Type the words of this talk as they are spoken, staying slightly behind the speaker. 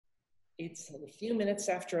It's a few minutes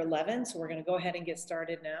after 11, so we're going to go ahead and get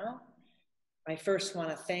started now. I first want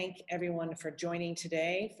to thank everyone for joining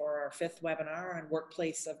today for our 5th webinar on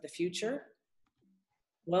Workplace of the Future.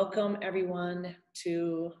 Welcome everyone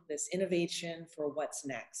to this innovation for what's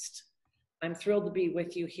next. I'm thrilled to be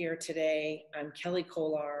with you here today. I'm Kelly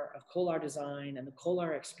Kolar of Kolar Design and the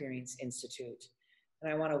Kolar Experience Institute.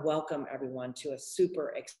 And I want to welcome everyone to a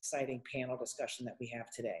super exciting panel discussion that we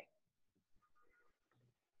have today.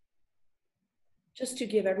 Just to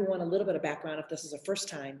give everyone a little bit of background, if this is the first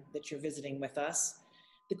time that you're visiting with us,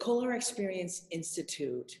 the Kolar Experience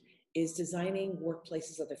Institute is designing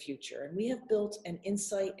workplaces of the future. And we have built an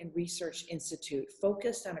insight and research institute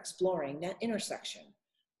focused on exploring that intersection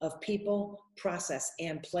of people, process,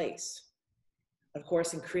 and place. Of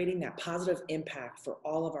course, in creating that positive impact for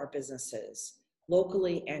all of our businesses,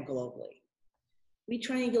 locally and globally. We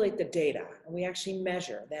triangulate the data and we actually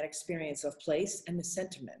measure that experience of place and the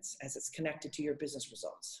sentiments as it's connected to your business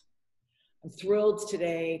results. I'm thrilled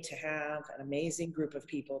today to have an amazing group of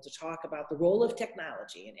people to talk about the role of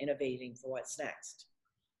technology in innovating for what's next.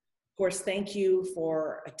 Of course, thank you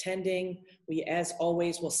for attending. We, as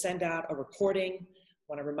always, will send out a recording. I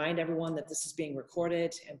want to remind everyone that this is being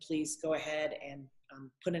recorded, and please go ahead and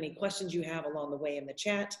put any questions you have along the way in the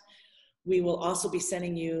chat. We will also be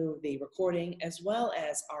sending you the recording as well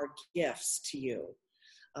as our gifts to you.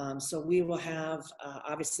 So we will have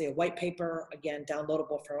obviously a white paper, again,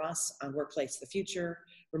 downloadable from us on Workplace of the Future,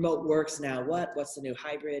 remote works now what's the new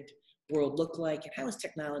hybrid world look like, and how is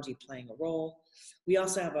technology playing a role. We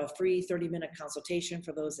also have a free 30-minute consultation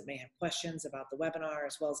for those that may have questions about the webinar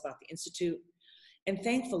as well as about the Institute. And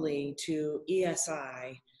thankfully to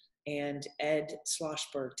ESI and Ed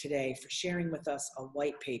Schlossberg today for sharing with us a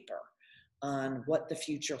white paper on what the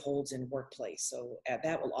future holds in workplace. So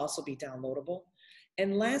that will also be downloadable.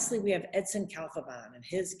 And lastly, we have Edson Cabalfin and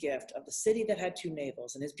his gift of The City That Had Two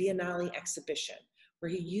Navels and his Biennale exhibition, where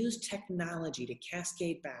he used technology to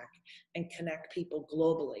cascade back and connect people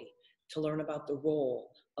globally to learn about the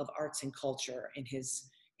role of arts and culture in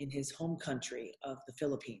his home country of the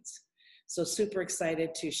Philippines. So super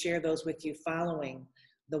excited to share those with you following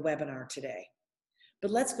the webinar today. But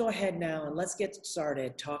let's go ahead now and let's get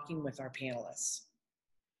started talking with our panelists.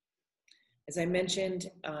 As I mentioned,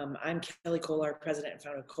 I'm Kelly Kolar, President and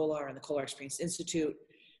founder of Kolar and the Kolar Experience Institute.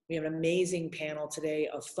 We have an amazing panel today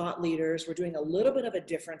of thought leaders. We're doing a little bit of a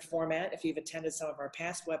different format if you've attended some of our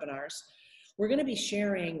past webinars. We're going to be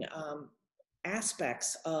sharing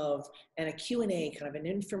aspects of a Q&A, kind of an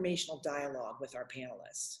informational dialogue with our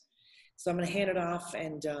panelists. So I'm going to hand it off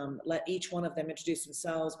and let each one of them introduce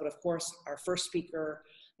themselves. But of course, our first speaker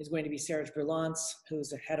is going to be Serge Bruylants, who's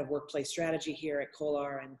the head of workplace strategy here at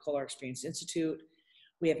Kolar and Kolar Experience Institute.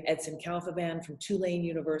 We have Edson Cabalfin from Tulane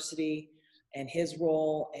University and his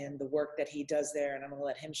role and the work that he does there. And I'm going to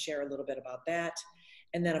let him share a little bit about that.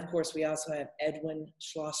 And then, of course, we also have Edwin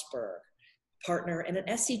Schlossberg, partner and an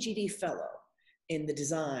SCGD fellow in the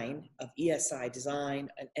design of ESI Design,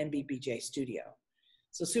 an MBBJ studio.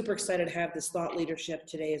 So super excited to have this thought leadership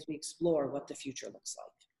today as we explore what the future looks like.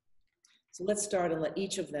 So let's start and let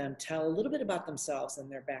each of them tell a little bit about themselves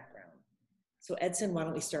and their background. So Edson, why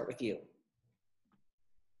don't we start with you?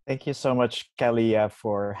 Thank you so much, Kelly,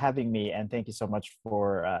 for having me, and thank you so much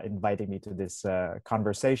for inviting me to this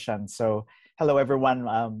conversation. So hello, everyone.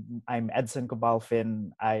 I'm Edson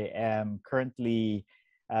Cabalfin. I am currently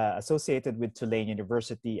associated with Tulane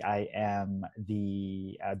University. I am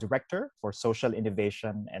the director for social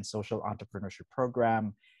innovation and social entrepreneurship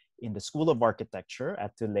program in the School of Architecture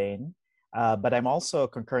at Tulane. But I'm also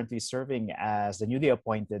concurrently serving as the newly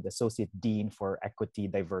appointed Associate Dean for Equity,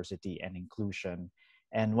 Diversity, and Inclusion.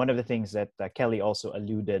 And one of the things that Kelly also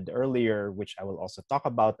alluded earlier, which I will also talk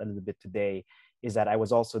about a little bit today, is that I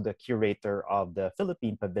was also the curator of the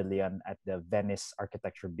Philippine Pavilion at the Venice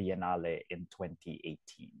Architecture Biennale in 2018.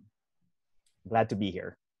 Glad to be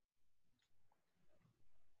here.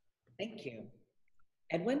 Thank you.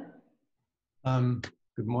 Edwin?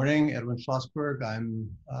 Good morning, Edwin Schlossberg. I'm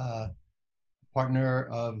partner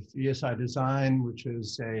of ESI Design, which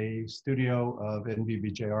is a studio of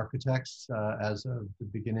NBBJ architects as of the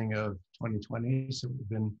beginning of 2020. So we've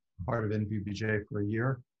been part of NBBJ for a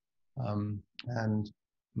year. And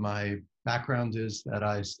my background is that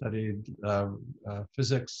I studied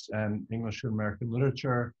physics and English and American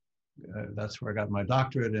literature. That's where I got my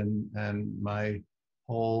doctorate, and my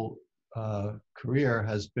whole career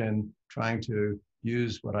has been trying to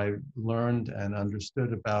use what I learned and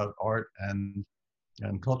understood about art and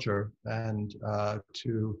culture and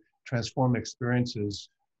to transform experiences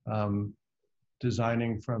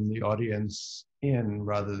designing from the audience in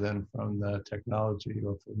rather than from the technology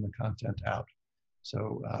or from the content out.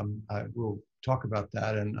 So I will talk about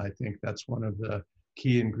that, and I think that's one of the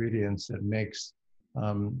key ingredients that makes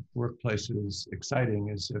workplaces exciting,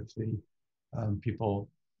 is if the people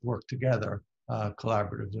work together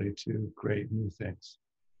collaboratively to create new things.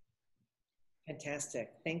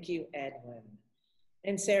 Fantastic. Thank you, Edwin.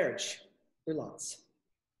 And Serge Bruylants.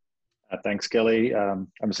 Thanks, Kelly. I'm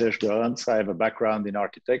Serge Bruylants. I have a background in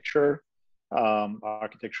architecture,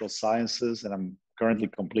 architectural sciences, and I'm currently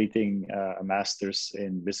completing a master's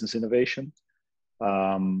in business innovation.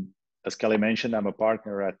 As Kelly mentioned, I'm a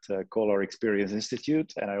partner at Colar Experience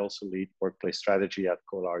Institute, and I also lead workplace strategy at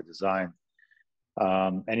Colar Design.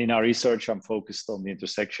 And in our research, I'm focused on the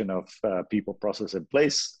intersection of people, process, and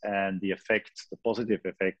place, and the effect, the positive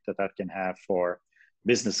effect that that can have for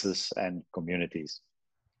businesses and communities.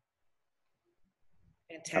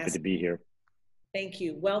 Fantastic. Happy to be here. Thank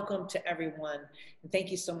you. Welcome to everyone. And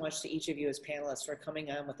thank you so much to each of you as panelists for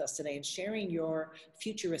coming on with us today and sharing your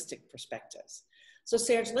futuristic perspectives. So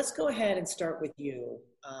Serge, let's go ahead and start with you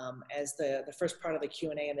as the first part of the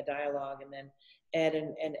Q&A and the dialogue, and then Ed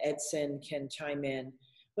and Edson can chime in.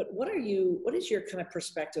 But what is your kind of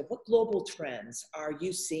perspective? What global trends are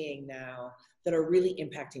you seeing now that are really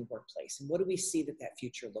impacting workplace? And what do we see that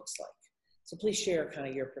future looks like? So please share kind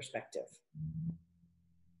of your perspective.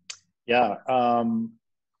 Yeah,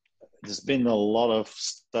 there's been a lot of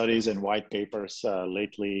studies and white papers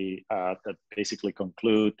lately that basically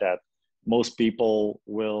conclude that most people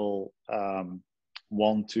will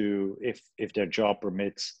want to, if their job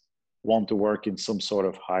permits, want to work in some sort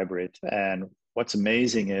of hybrid. And what's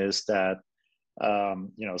amazing is that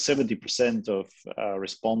 70% of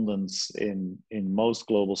respondents in most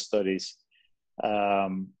global studies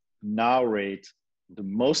now rate the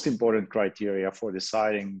most important criteria for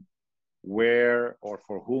deciding where or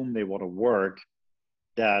for whom they want to work,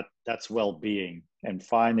 that's well-being and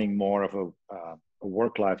finding more of a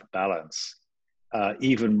work-life balance,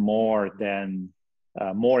 even more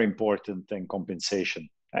important than compensation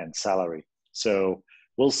and salary. So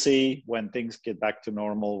we'll see when things get back to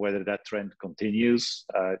normal whether that trend continues.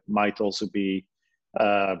 It might also be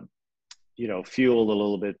fueled a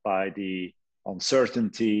little bit by the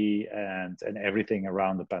uncertainty and everything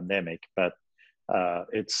around the pandemic, but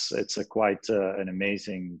it's a quite an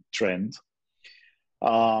amazing trend.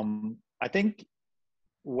 I think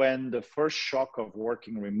when the first shock of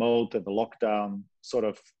working remote and the lockdown sort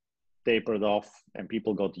of tapered off and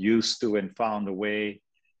people got used to and found a way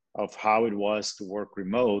of how it was to work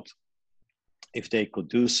remote, if they could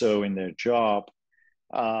do so in their job,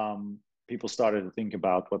 people started to think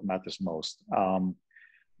about what matters most.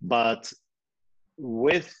 But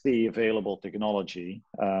with the available technology,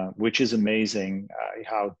 which is amazing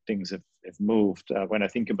how things have moved. When I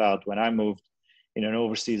think about when I moved in an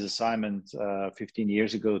overseas assignment 15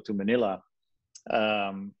 years ago to Manila,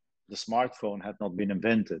 the smartphone had not been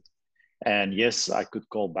invented. And yes, I could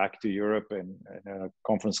call back to Europe and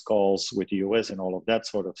conference calls with the US and all of that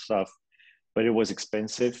sort of stuff, but it was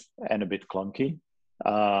expensive and a bit clunky.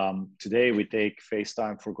 Today we take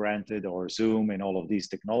FaceTime for granted, or Zoom, and all of these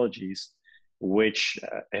technologies, which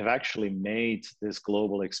have actually made this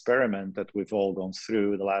global experiment that we've all gone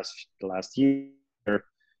through the last year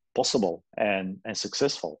possible and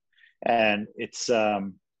successful. And it's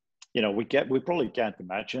we probably can't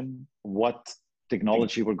imagine what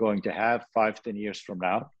technology we're going to have 5-10 years from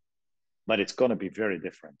now, but it's going to be very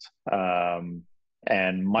different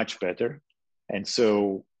and much better. And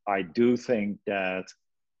so I do think that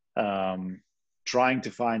trying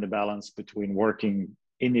to find a balance between working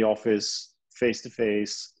in the office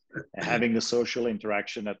face-to-face, having the social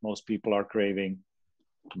interaction that most people are craving,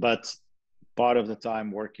 but part of the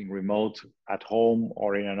time working remote at home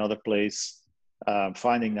or in another place,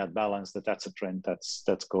 finding that balance, that's a trend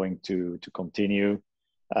that's going to continue.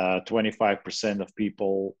 25% of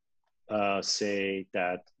people say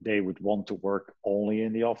that they would want to work only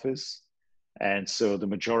in the office. And so the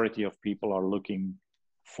majority of people are looking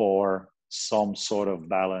for some sort of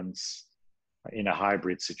balance in a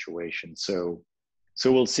hybrid situation. So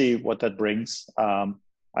we'll see what that brings.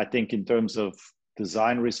 I think in terms of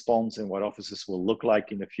design response and what offices will look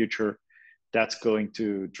like in the future, that's going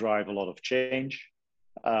to drive a lot of change.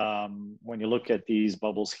 When you look at these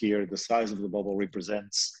bubbles here, the size of the bubble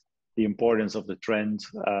represents the importance of the trend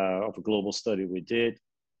of a global study we did.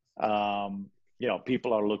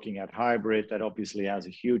 People are looking at hybrid. That obviously has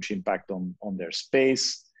a huge impact on their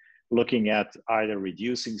space, looking at either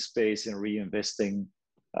reducing space and reinvesting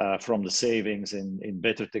from the savings in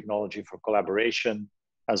better technology for collaboration,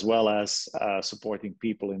 as well as supporting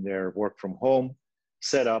people in their work from home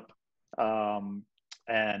setup,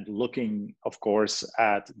 and looking, of course,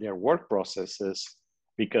 at their work processes,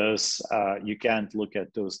 because you can't look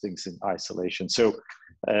at those things in isolation. So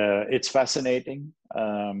it's fascinating.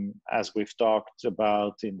 As we've talked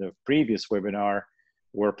about in the previous webinar,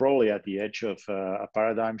 we're probably at the edge of a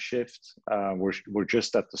paradigm shift. We're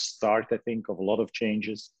just at the start, I think, of a lot of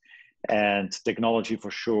changes, and technology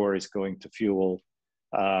for sure is going to fuel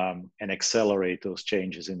and accelerate those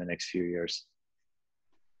changes in the next few years.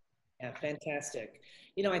 Yeah, fantastic.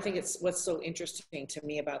 You know, I think it's what's so interesting to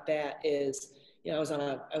me about that is, you know,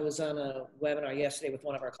 I was on a webinar yesterday with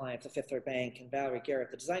one of our clients, the Fifth Third Bank, and Valerie Garrett,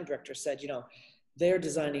 the design director, said, you know, they're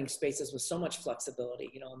designing spaces with so much flexibility.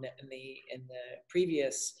 You know, in the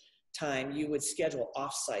previous time, you would schedule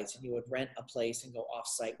offsites and you would rent a place and go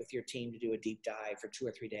offsite with your team to do a deep dive for 2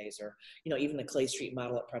 or 3 days, or, you know, even the Clay Street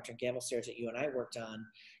model at Procter & Gamble stairs that you and I worked on,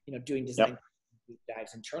 you know, doing design deep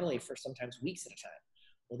dives internally for sometimes weeks at a time.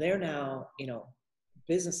 Well, they're now, you know,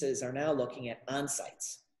 businesses are now looking at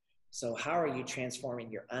on-sites. So how are you transforming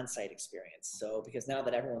your on-site experience? So because now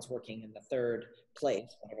that everyone's working in the third place,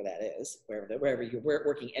 whatever that is, wherever you're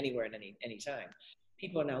working anywhere and any time,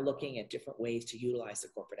 people are now looking at different ways to utilize the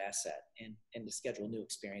corporate asset and to schedule new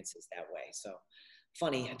experiences that way. So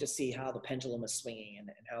funny to see how the pendulum is swinging and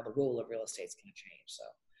how the role of real estate is going to change. So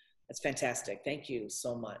that's fantastic. Thank you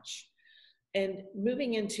so much. And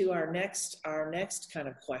moving into our next kind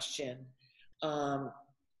of question,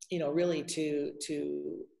 you know, really to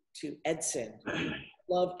Edson.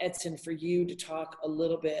 Love, Edson, for you to talk a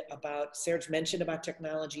little bit about, Serge mentioned about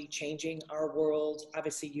technology changing our world.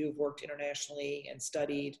 Obviously, you've worked internationally and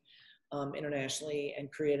studied internationally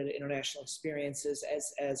and created international experiences,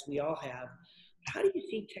 as we all have. How do you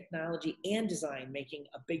see technology and design making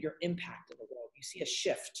a bigger impact in the world? You see a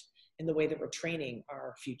shift in the way that we're training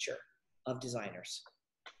our future of designers.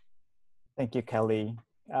 Thank you, Kelly.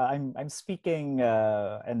 I'm speaking,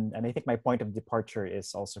 and I think my point of departure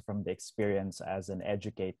is also from the experience as an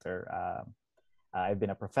educator. I've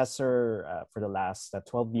been a professor for the last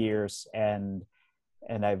 12 years, and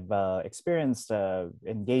I've experienced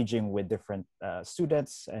engaging with different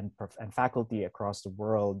students and faculty across the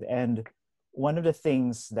world. And one of the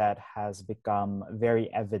things that has become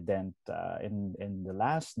very evident in the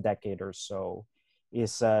last decade or so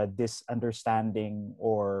is this understanding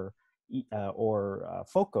or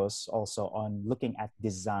focus also on looking at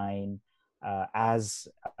design as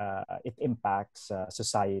it impacts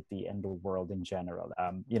society and the world in general.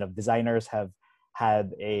 You know, designers have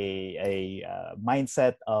had a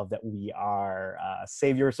mindset of that we are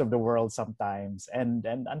saviors of the world sometimes, and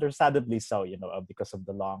understandably so, you know, because of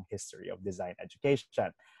the long history of design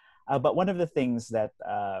education. But one of the things that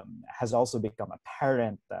has also become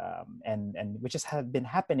apparent and which has been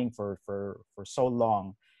happening for so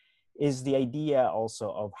long is the idea also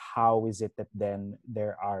of how is it that then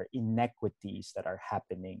there are inequities that are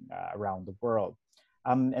happening around the world.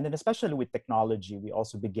 And then especially with technology, we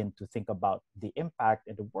also begin to think about the impact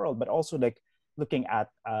in the world, but also like looking at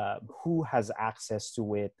who has access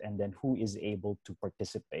to it and then who is able to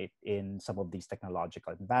participate in some of these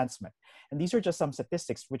technological advancement. And these are just some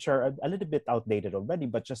statistics which are a little bit outdated already,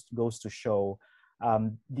 but just goes to show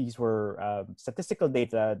these were statistical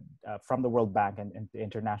data from the World Bank and the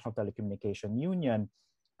International Telecommunication Union,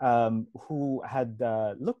 who had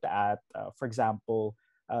looked at, for example,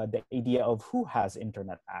 the idea of who has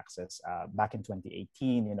internet access. Back in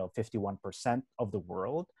 2018, you know, 51% of the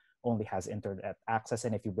world only has internet access.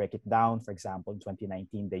 And if you break it down, for example, in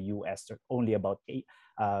 2019, the US only about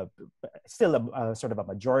still a sort of a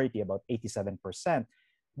majority, about 87%.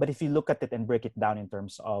 But if you look at it and break it down in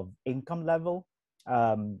terms of income level,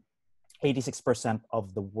 86%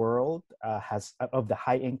 of the world of the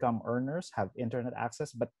high income earners have internet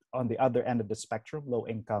access. But on the other end of the spectrum, low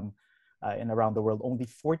income and around the world, only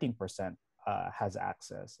 14% has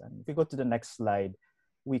access. And if you go to the next slide,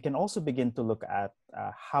 we can also begin to look at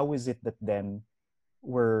how is it that then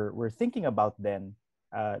we're thinking about then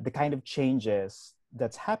the kind of changes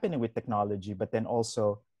that's happening with technology, but then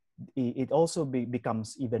also it also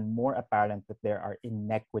becomes even more apparent that there are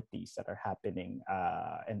inequities that are happening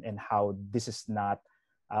and how this is not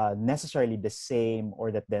necessarily the same,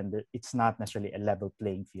 or that then it's not necessarily a level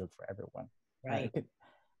playing field for everyone. Right.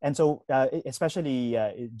 And so especially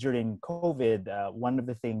during COVID, one of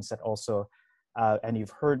the things that also and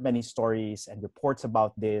you've heard many stories and reports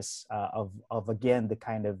about this of again the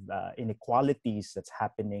kind of inequalities that's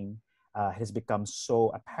happening has become so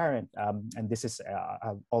apparent. And this is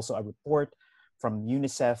also a report from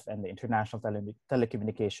UNICEF and the International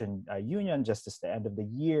Telecommunication Union just at the end of the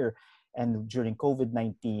year. And during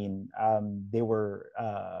COVID-19, they were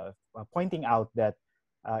pointing out that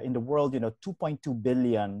in the world, 2.2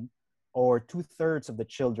 billion or 2/3 of the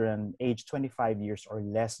children aged 25 years or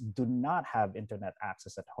less do not have internet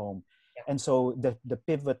access at home. Yeah. And so the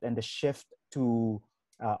pivot and the shift to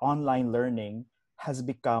online learning has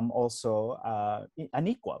become also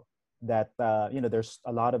unequal. That there's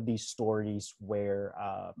a lot of these stories where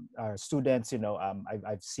students,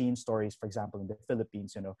 I've seen stories, for example, in the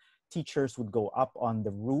Philippines, teachers would go up on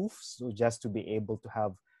the roofs just to be able to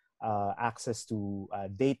have access to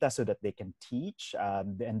data so that they can teach.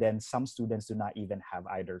 And then some students do not even have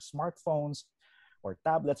either smartphones or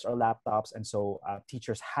tablets or laptops. And so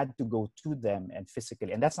teachers had to go to them and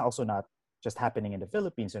physically, and that's also not just happening in the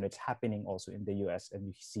Philippines, and it's happening also in the US, and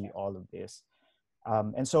you see all of this.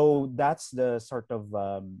 And so that's the sort of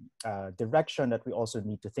direction that we also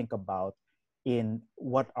need to think about in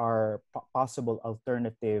what are possible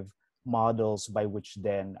alternative models by which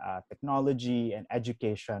then technology and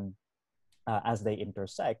education, as they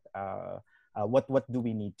intersect, what do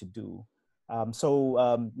we need to do?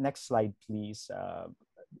 Next slide, please.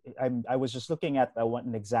 I was just looking at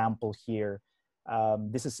an example here.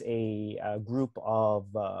 This is a group of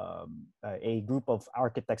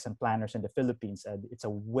architects and planners in the Philippines. It's a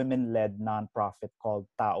women-led nonprofit called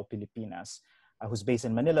Tao Pilipinas, who's based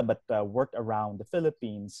in Manila but worked around the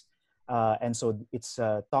Philippines. And so it's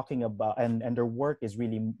talking about, and their work is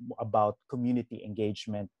really about community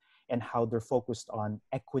engagement and how they're focused on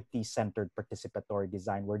equity-centered participatory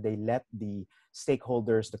design, where they let the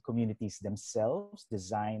stakeholders, the communities themselves,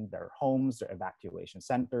 design their homes, their evacuation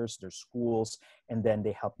centers, their schools, and then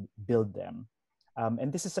they help build them.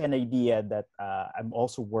 And this is an idea that I'm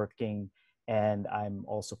also working and I'm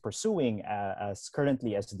also pursuing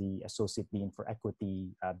currently as the Associate Dean for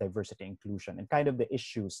Equity, Diversity, Inclusion, and kind of the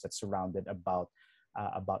issues that surrounded about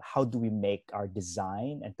how do we make our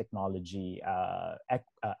design and technology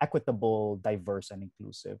equitable, diverse, and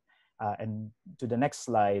inclusive. And to the next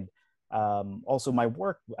slide, also my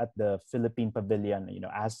work at the Philippine Pavilion,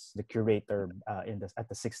 as the curator at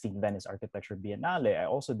the 16th Venice Architecture Biennale, I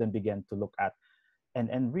also then began to look at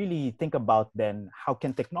and really think about then how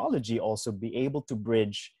can technology also be able to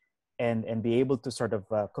bridge and be able to sort of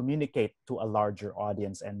communicate to a larger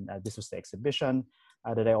audience. And this was the exhibition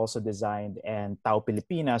that I also designed. And Tao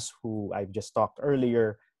Pilipinas, who I've just talked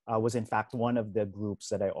earlier, was in fact one of the groups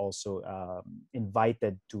that I also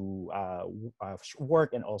invited to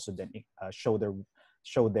work and also then show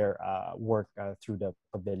their work through the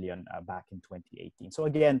pavilion back in 2018. So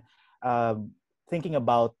again, thinking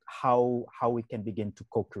about how we can begin to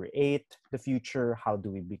co-create the future, how do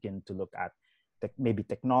we begin to look at maybe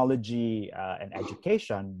technology and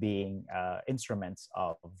education being instruments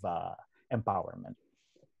of empowerment.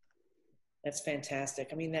 That's fantastic.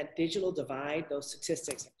 I mean, that digital divide, those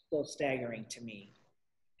statistics are so staggering to me.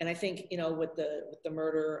 And I think, with the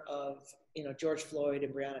murder of, George Floyd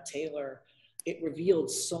and Breonna Taylor, it revealed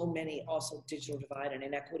so many also digital divide and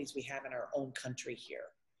inequities we have in our own country here.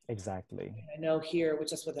 Exactly. I know here,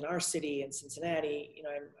 just within our city in Cincinnati,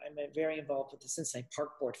 I'm very involved with the Cincinnati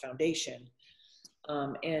Park Board Foundation.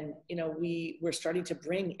 And, we're starting to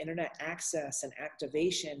bring internet access and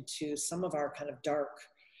activation to some of our kind of dark,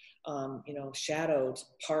 shadowed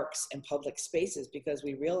parks and public spaces, because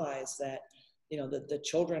we realize that, the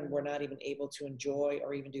children were not even able to enjoy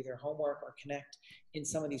or even do their homework or connect in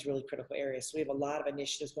some of these really critical areas. So we have a lot of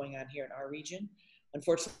initiatives going on here in our region.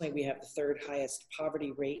 Unfortunately, we have the third highest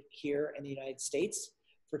poverty rate here in the United States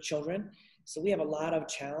for children. So we have a lot of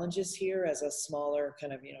challenges here as a smaller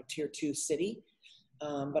kind of, tier 2 city.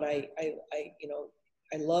 But I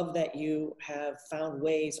love that you have found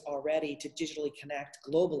ways already to digitally connect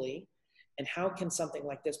globally. And how can something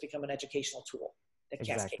like this become an educational tool that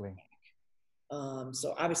cascades? Exactly.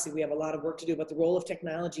 So obviously we have a lot of work to do, but the role of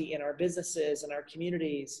technology in our businesses and our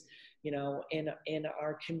communities, in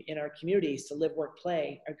our communities to live, work,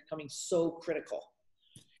 play are becoming so critical.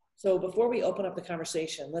 So before we open up the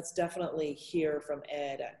conversation, let's definitely hear from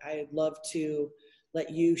Ed. I'd love to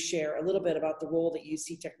let you share a little bit about the role that you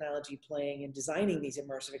see technology playing in designing these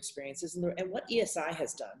immersive experiences and what ESI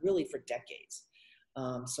has done really for decades.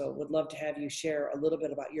 So would love to have you share a little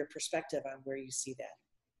bit about your perspective on where you see that.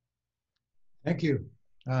 Thank you.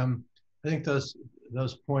 I think those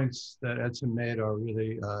points that Edson made are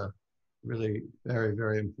really, really very,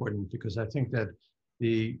 very important, because I think that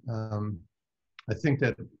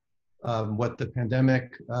what the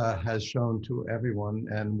pandemic has shown to everyone,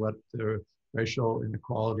 and what the racial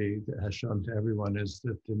inequality has shown to everyone, is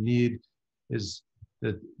that the need is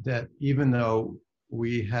that even though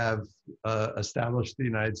we have established the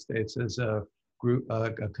United States as a group,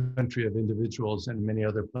 a country of individuals, and many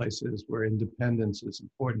other places where independence is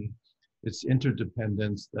important. It's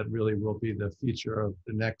interdependence that really will be the feature of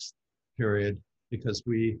the next period, because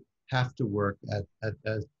we have to work at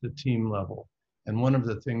the team level. And one of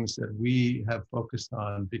the things that we have focused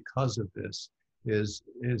on because of this is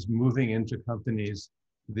moving into companies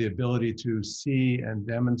the ability to see and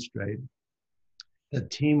demonstrate that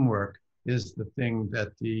teamwork is the thing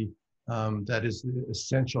that that is the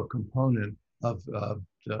essential component of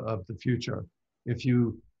the future. If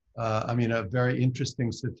you, I mean, a very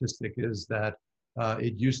interesting statistic is that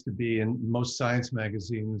it used to be in most science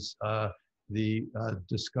magazines, the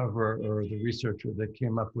discoverer or the researcher that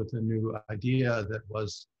came up with a new idea that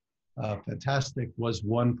was fantastic was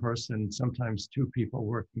one person, sometimes two people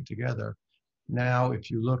working together. Now, if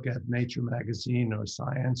you look at Nature magazine or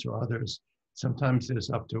Science or others, sometimes there's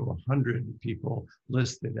up to 100 people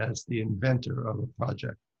listed as the inventor of a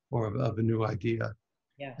project or of a new idea.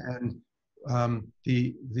 Yeah. And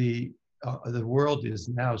the world is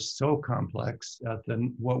now so complex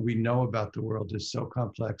that what we know about the world is so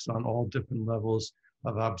complex on all different levels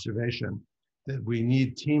of observation that we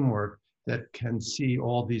need teamwork that can see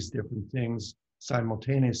all these different things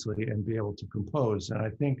simultaneously and be able to compose. And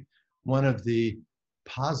I think one of the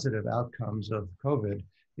positive outcomes of COVID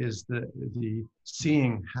is the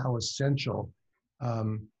seeing how essential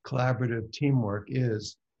collaborative teamwork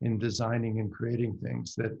is in designing and creating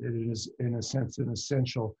things, that it is in a sense an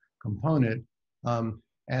essential component,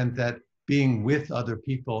 and that being with other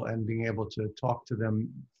people and being able to talk to them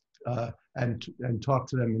and talk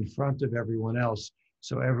to them in front of everyone else,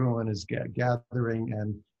 so everyone is gathering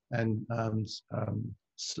and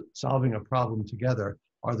solving a problem together,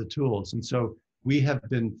 are the tools. And so we have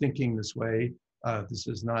been thinking this way. This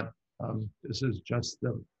is not. This is just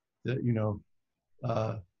the you know.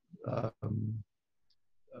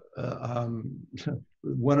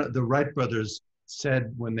 One of the Wright brothers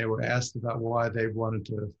said when they were asked about why they wanted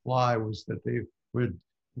to fly was that they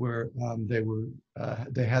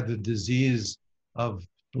had the disease of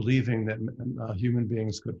believing that human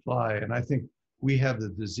beings could fly. And I think we have the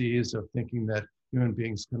disease of thinking that human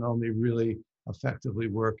beings can only really effectively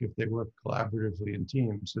work if they work collaboratively in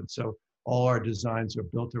teams. And so all our designs are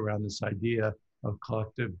built around this idea of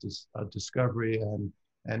collective discovery and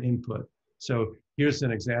input. So here's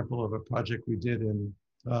an example of a project we did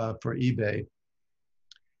for eBay,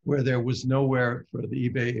 where there was nowhere for the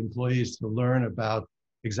eBay employees to learn about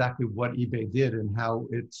exactly what eBay did and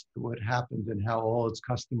what happened and how all its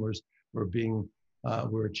customers were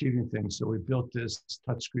achieving things. So we built this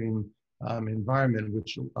touchscreen environment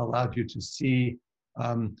which allowed you to see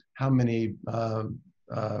how many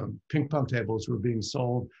ping pong tables were being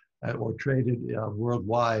sold or traded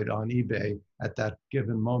worldwide on eBay at that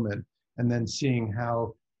given moment, and then seeing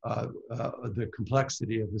how the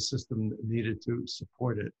complexity of the system needed to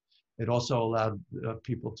support it. It also allowed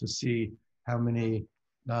people to see how many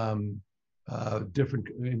different,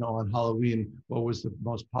 on Halloween, what was the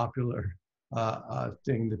most popular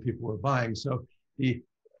thing that people were buying. So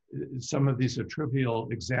some of these are trivial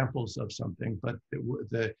examples of something, but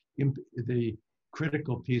the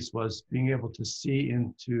critical piece was being able to see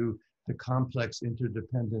into the complex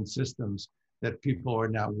interdependent systems that people are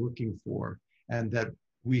now working for, and that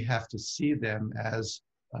we have to see them as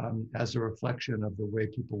a reflection of the way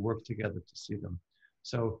people work together to see them.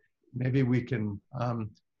 So maybe we can,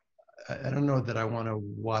 I don't know that I want to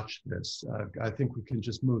watch this. I think we can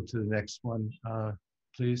just move to the next one,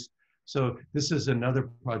 please. So this is another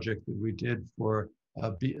project that we did for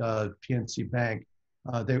PNC Bank.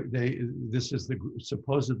 This is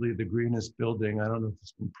supposedly the greenest building. I don't know if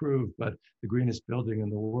it's been proved, but the greenest building in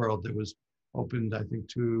the world that was opened, I think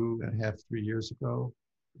 2.5, 3 years ago.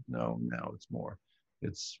 No, now it's more.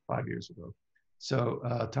 It's 5 years ago. So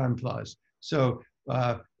time flies. So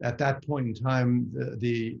at that point in time,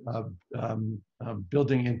 the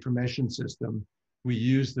building information system, we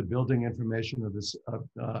used the building information of this,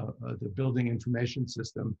 the building information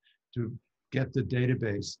system to get the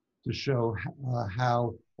database to show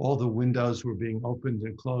how all the windows were being opened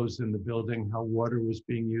and closed in the building, how water was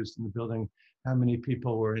being used in the building, how many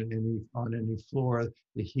people were on any floor,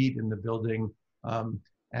 the heat in the building,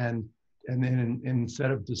 and then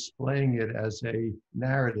instead of displaying it as a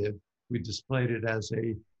narrative, we displayed it as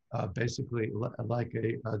basically like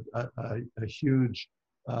a huge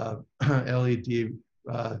LED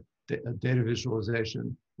data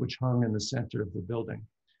visualization, which hung in the center of the building.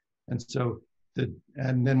 And so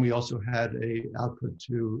and then we also had a output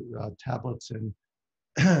to tablets and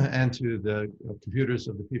and to the computers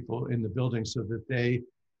of the people in the building, so that they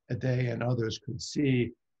and others could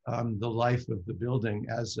see the life of the building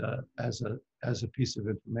as a piece of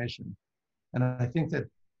information. And I think that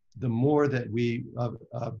the more that we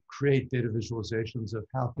create data visualizations of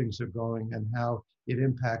how things are going and how it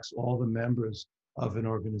impacts all the members of an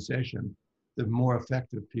organization, the more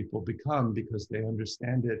effective people become, because they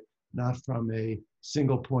understand it not from a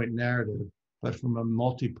single point narrative, but from a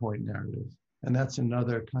multi-point narrative. And that's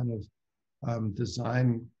another kind of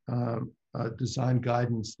design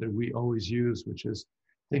guidance that we always use, which is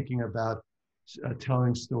thinking about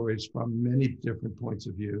telling stories from many different points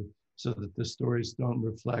of view, so that the stories don't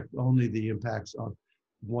reflect only the impacts of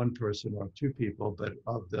one person or two people, but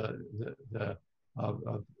of the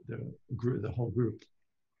whole group.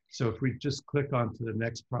 So if we just click on to the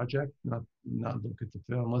next project, not look at the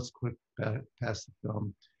film, let's click past the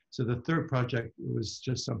film. So the third project was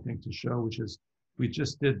just something to show, which is we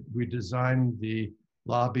designed the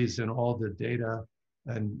lobbies and all the data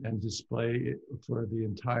and display it for the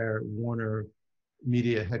entire Warner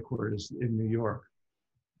Media headquarters in New York.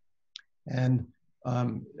 And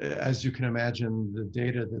as you can imagine, the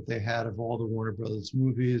data that they had of all the Warner Brothers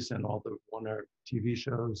movies and all the Warner TV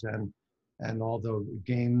shows and all the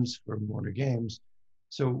games from Warner Games.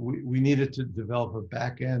 So we needed to develop a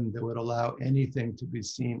back end that would allow anything to be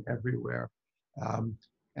seen everywhere.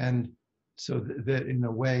 And so that in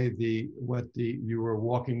a way, you were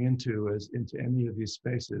walking into any of these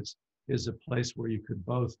spaces is a place where you could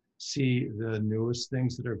both see the newest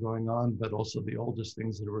things that are going on, but also the oldest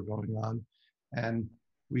things that were going on. And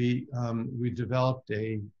we developed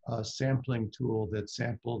a sampling tool that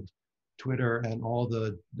sampled Twitter and all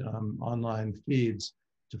the online feeds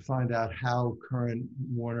to find out how current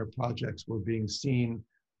Warner projects were being seen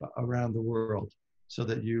around the world, so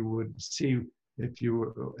that you would see, if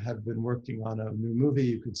you have been working on a new movie,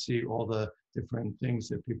 you could see all the different things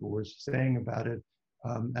that people were saying about it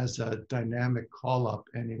as a dynamic call-up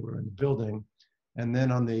anywhere in the building. And then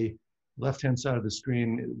on the left-hand side of the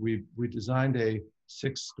screen, we designed a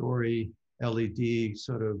 6-story LED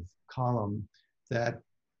sort of column that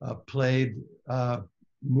played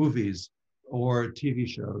movies or TV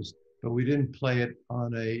shows, but we didn't play it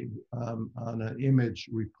on an image.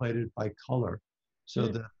 We played it by color, so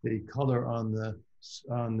that the color on the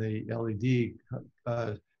LED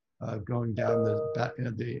going down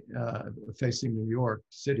facing New York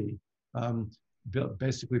City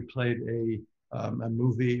basically played a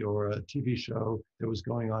movie or a TV show that was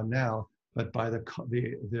going on now, but by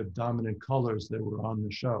the dominant colors that were on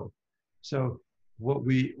the show. So what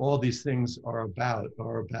all these things are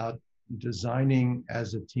about designing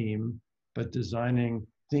as a team, but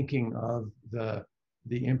thinking of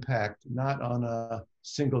the impact, not on a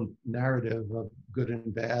single narrative of good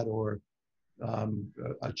and bad or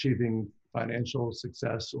achieving financial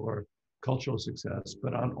success or cultural success,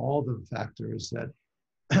 but on all the factors that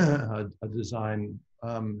a design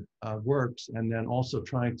works, and then also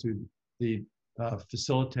trying to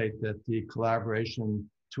facilitate that the collaboration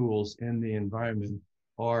tools in the environment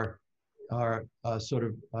are sort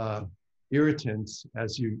of irritants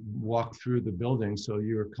as you walk through the building, so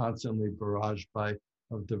you're constantly barraged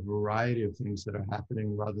of the variety of things that are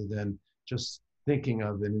happening, rather than just thinking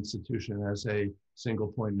of an institution as a single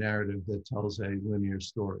point narrative that tells a linear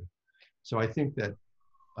story. So I think that,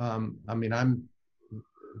 I'm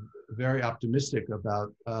very optimistic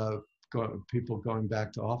about people going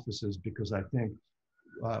back to offices, because I think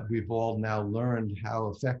we've all now learned how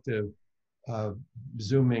effective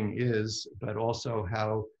Zooming is, but also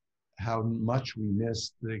how much we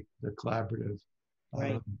miss the collaborative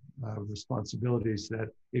responsibilities that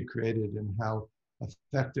it created, and how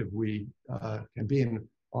effective we can be. And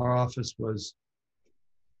our office was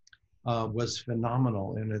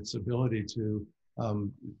phenomenal in its ability to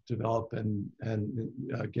develop and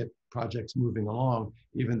get projects moving along,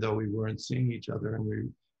 even though we weren't seeing each other and we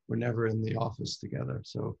were never in the office together.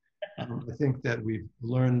 So I think that we've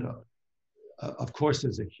learned, of course,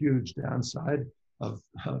 there's a huge downside of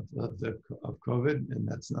COVID, and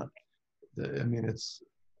that's not, it's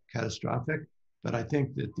catastrophic, but I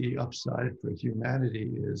think that the upside for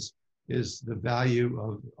humanity is the value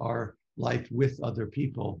of our life with other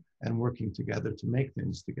people and working together to make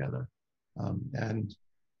things together.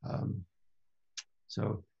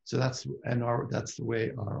 So that's the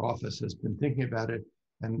way our office has been thinking about it.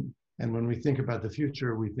 And when we think about the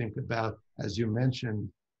future, we think about, as you mentioned,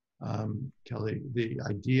 Kelly, the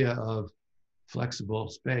idea of flexible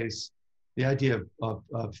space. The idea of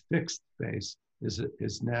fixed space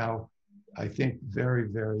is now, I think, very,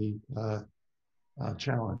 very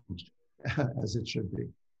challenged, as it should be.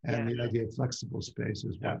 And the idea of flexible space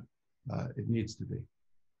is what it needs to be.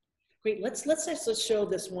 Great. Let's also show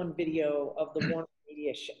this one video of the Warner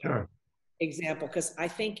media Sure. example, because I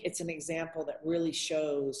think it's an example that really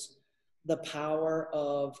shows the power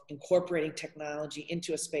of incorporating technology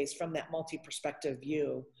into a space from that multi-perspective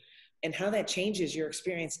view and how that changes your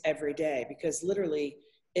experience every day, because literally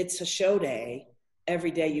it's a show day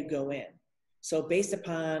every day you go in. So based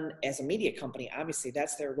upon, as a media company, obviously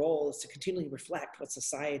that's their role, is to continually reflect what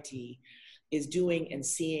society is doing and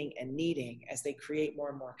seeing and needing as they create more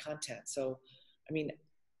and more content. So, I mean,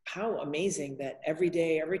 how amazing that every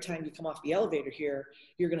day, every time you come off the elevator here,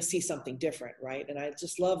 you're going to see something different, right? And I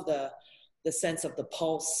just love the sense of the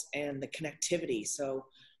pulse and the connectivity. So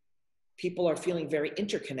people are feeling very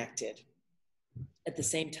interconnected at the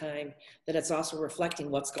same time that it's also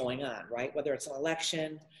reflecting what's going on, right? Whether it's an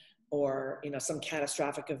election or, you know, some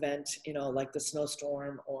catastrophic event, you know, like the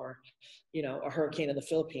snowstorm or, you know, a hurricane in the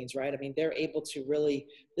Philippines, right? I mean, they're able to really,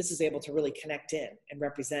 this is able to really connect in and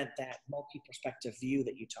represent that multi-perspective view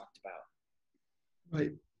that you talked about.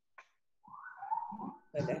 Right.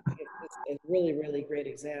 And it's a really, really great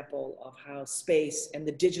example of how space and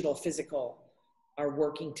the digital physical are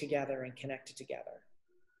working together and connected together.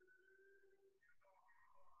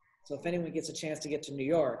 So if anyone gets a chance to get to New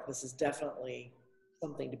York, this is definitely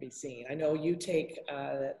something to be seen. I know you take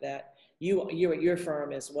that you at your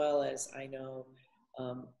firm, as well as I know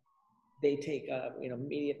they take you know,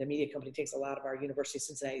 the media company takes a lot of our University of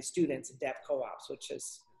Cincinnati students and DAP co-ops, which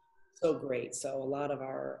is so great. So a lot of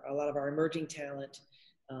our emerging talent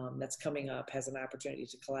that's coming up has an opportunity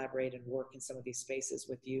to collaborate and work in some of these spaces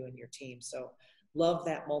with you and your team. So love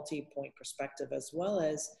that multi-point perspective, as well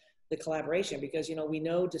as the collaboration, because, you know, we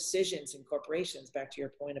know decisions in corporations, back to your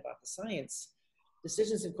point about the science,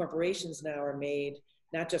 decisions in corporations now are made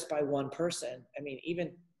not just by one person. I mean,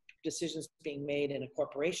 even decisions being made in a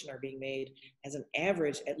corporation are being made as an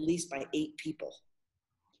average at least by 8 people.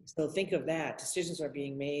 So think of that. Decisions are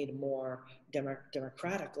being made more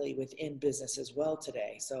democratically within business as well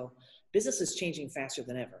today. So business is changing faster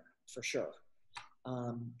than ever, for sure.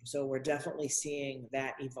 So we're definitely seeing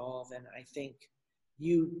that evolve. And I think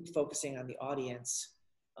you focusing on the audience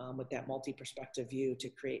with that multi-perspective view to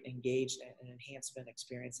create engaged and enhancement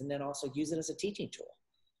experience, and then also use it as a teaching tool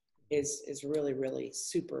is really, really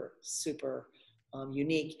super, super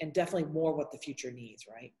unique, and definitely more what the future needs,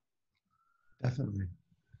 right? Definitely.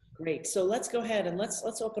 Great. So let's go ahead and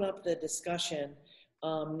let's open up the discussion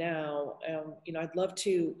now. You know, I'd love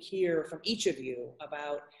to hear from each of you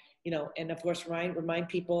about, you know, and of course, remind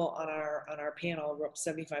people on our panel, we're up to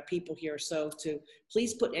 75 people here, so to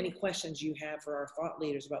please put any questions you have for our thought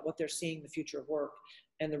leaders about what they're seeing in the future of work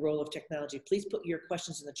and the role of technology. Please put your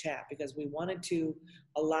questions in the chat, because we wanted to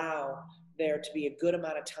allow there to be a good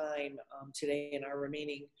amount of time today in our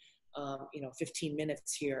remaining, you know, 15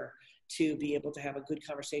 minutes here to be able to have a good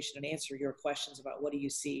conversation and answer your questions about what do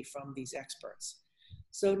you see from these experts.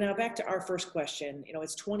 So now back to our first question. You know,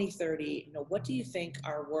 it's 2030. You know, what do you think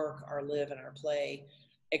our work, our live, and our play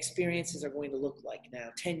experiences are going to look like now,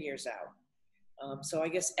 10 years out? So I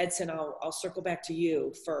guess, Edson, I'll circle back to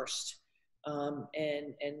you first. And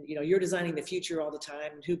you know, you're designing the future all the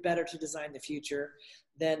time. And who better to design the future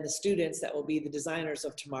than the students that will be the designers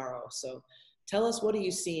of tomorrow? So tell us, what are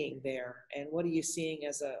you seeing there, and what are you seeing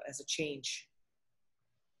as a change?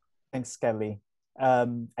 Thanks, Kelly.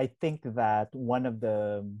 I think that one of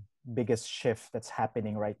the biggest shift that's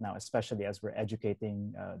happening right now, especially as we're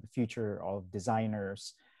educating the future of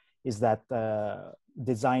designers, is that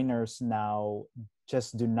designers now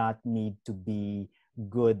just do not need to be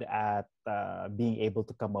good at being able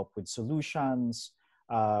to come up with solutions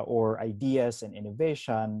or ideas and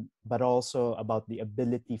innovation, but also about the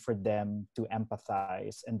ability for them to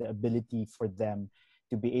empathize and the ability for them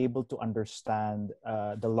to be able to understand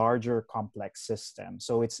the larger complex system.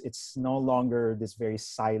 So it's no longer this very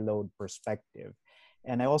siloed perspective.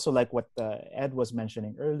 And I also like what Ed was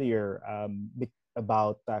mentioning earlier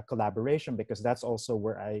about collaboration, because that's also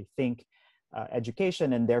where I think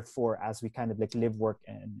education, and therefore as we kind of like live, work,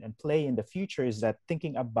 and play in the future, is that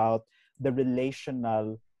thinking about the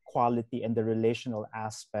relational quality and the relational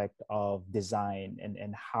aspect of design,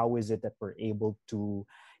 and how is it that we're able to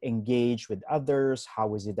engage with others,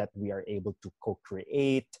 how is it that we are able to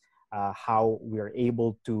co-create, how we are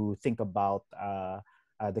able to think about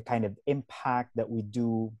the kind of impact that we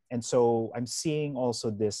do. And so I'm seeing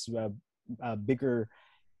also this bigger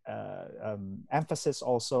emphasis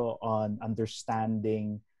also on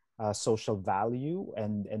understanding social value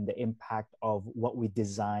and the impact of what we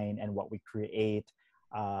design and what we create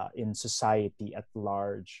in society at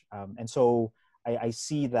large. And so I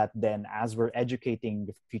see that then, as we're educating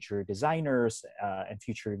the future designers and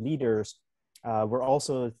future leaders, we're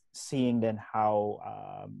also seeing then how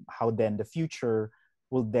then the future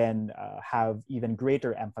will then have even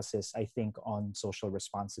greater emphasis, I think, on social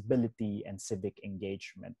responsibility and civic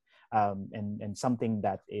engagement, and something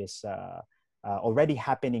that is already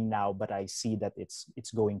happening now, but I see that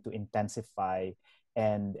it's going to intensify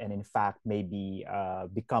and in fact maybe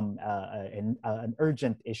become an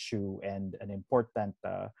urgent issue and an important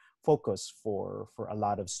focus for a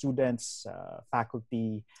lot of students,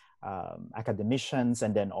 faculty, academicians,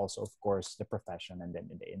 and then also, of course, the profession, and then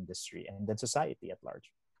in the industry, and then society at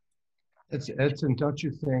large. Edson, don't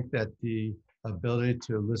you think that the ability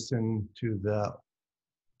to listen to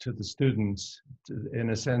the students,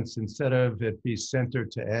 in a sense, instead of it be center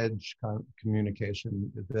to edge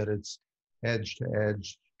communication, that it's edge to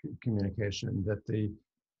edge communication, that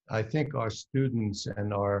I think our students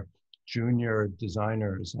and our junior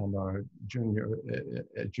designers and our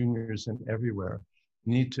juniors and everywhere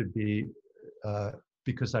need to be,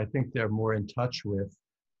 because I think they're more in touch with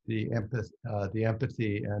the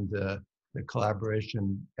empathy and the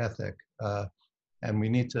collaboration ethic, and we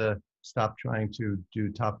need to stop trying to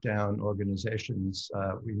do top-down organizations.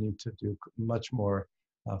 We need to do much more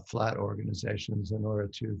flat organizations in order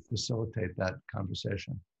to facilitate that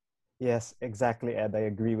conversation. Yes, exactly, Ed. I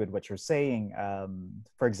agree with what you're saying.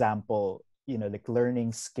 For example, like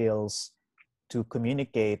learning skills to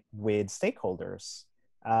communicate with stakeholders,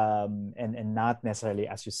 and not necessarily,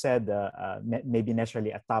 as you said, maybe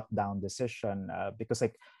necessarily a top-down decision. Because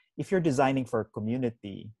like if you're designing for a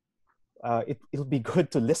community, it'll be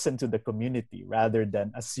good to listen to the community rather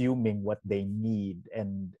than assuming what they need.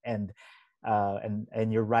 And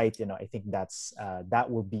you're right. I think that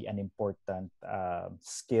will be an important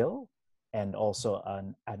skill, and also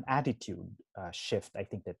an attitude shift, I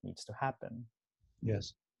think, that needs to happen.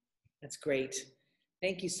 Yes, that's great.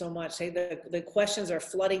 Thank you so much. Hey, the questions are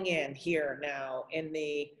flooding in here now in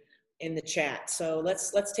the chat. So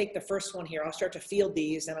let's take the first one here. I'll start to field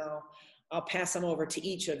these, and I'll pass them over to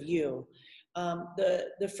each of you.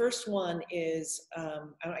 The first one is,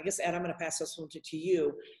 I guess, Ed, I'm going to pass this one to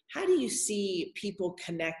you. How do you see people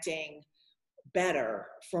connecting better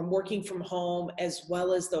from working from home as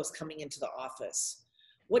well as those coming into the office?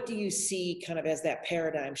 What do you see kind of as that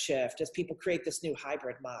paradigm shift as people create this new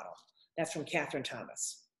hybrid model? That's from Catherine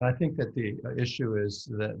Thomas. I think that the issue is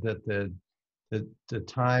that the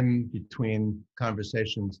time between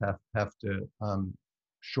conversations have to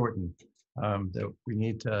shorten. That we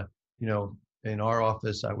need to, in our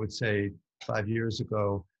office, I would say 5 years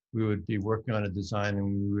ago, we would be working on a design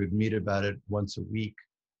and we would meet about it once a week.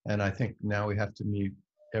 And I think now we have to meet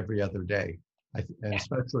every other day. And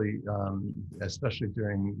especially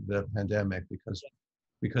during the pandemic,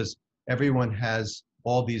 because everyone has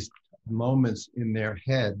all these moments in their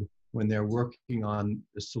head when they're working on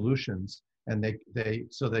the solutions, and they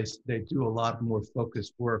do a lot more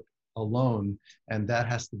focused work alone, and that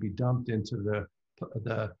has to be dumped into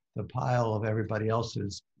the pile of everybody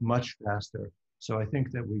else's much faster. So I think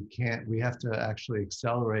that we have to actually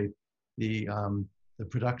accelerate the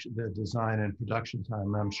design and production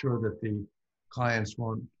time. I'm sure that the clients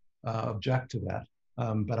won't object to that,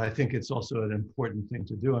 but I think it's also an important thing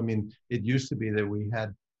to do. I mean, it used to be that we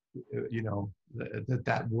had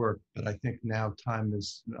that worked, but I think now time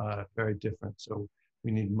is very different. So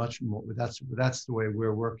we need much more. That's the way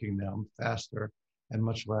we're working now, faster and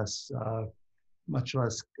much less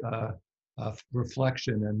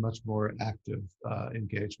reflection and much more active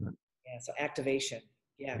engagement. Yeah, so activation.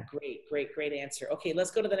 Yeah, great answer. Okay,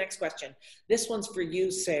 let's go to the next question. This one's for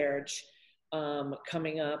you, Serge.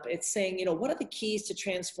 Coming up, it's saying, what are the keys to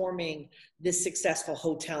transforming this successful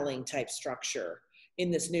hoteling type structure in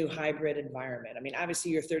this new hybrid environment? I mean,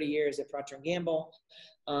 obviously you're 30 years at Procter & Gamble,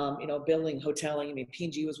 building hoteling. I mean,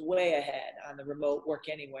 P&G was way ahead on the remote work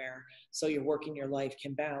anywhere. So your work and your life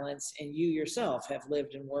can balance, and you yourself have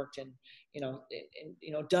lived and worked in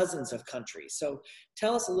dozens of countries. So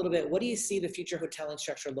tell us a little bit, what do you see the future hoteling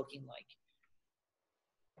structure looking like?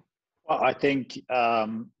 Well, I think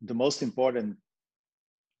the most important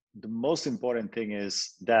thing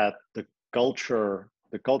is that the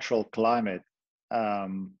cultural climate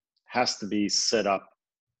has to be set up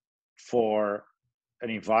for an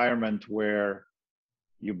environment where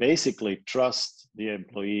you basically trust the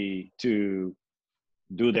employee to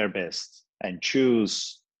do their best and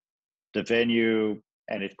choose the venue,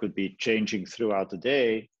 and it could be changing throughout the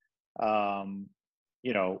day,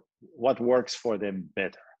 what works for them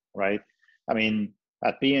better, right? I mean,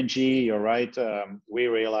 at P&G, you're right, we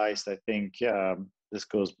realized, I think this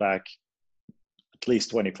goes back at least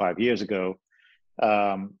 25 years ago,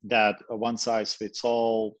 that a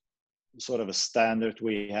one-size-fits-all sort of a standard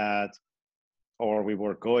we had, or we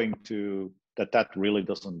were going to that really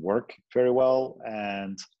doesn't work very well.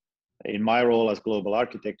 And in my role as global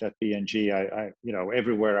architect at P&G, I you know,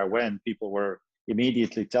 everywhere I went, people were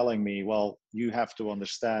immediately telling me, well, you have to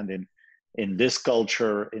understand in this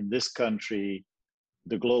culture, in this country,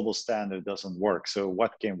 the global standard doesn't work. So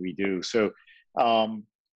what can we do? So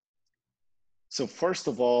so first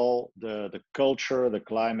of all, the culture, the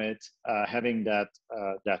climate, having that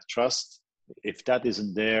trust. If that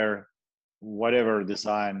isn't there, whatever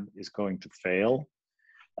design is going to fail.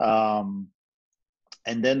 And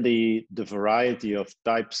then the variety of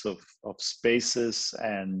types of spaces,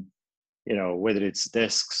 and you know, whether it's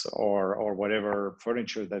desks or whatever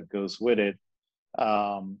furniture that goes with it,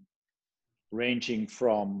 ranging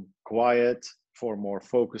from quiet for more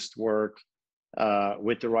focused work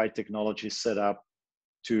with the right technology set up,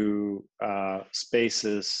 to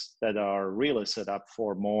spaces that are really set up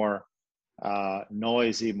for more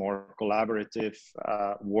noisy, more collaborative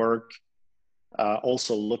work.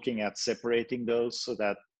 Also looking at separating those so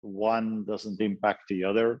that one doesn't impact the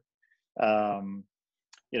other.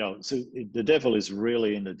 You know, so the devil is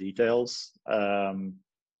really in the details.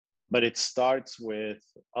 But it starts with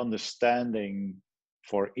understanding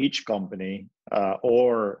for each company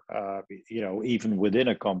or, you know, even within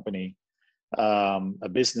a company, a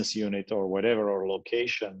business unit or whatever, or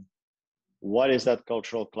location, what is that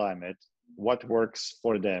cultural climate, what works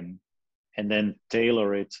for them, and then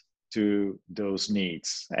tailor it to those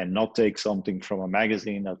needs, and not take something from a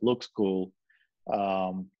magazine that looks cool,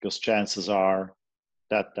 because chances are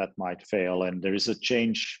that that might fail. And there is a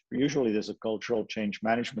change, usually there's a cultural change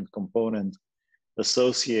management component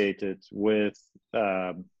associated with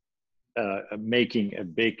making a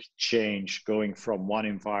big change, going from one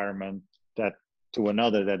environment that to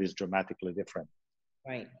another that is dramatically different.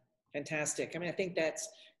 Right. Fantastic. I mean, I think that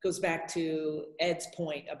goes back to Ed's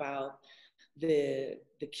point about the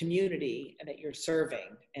community that you're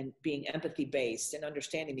serving, and being empathy based and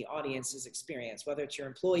understanding the audience's experience, whether it's your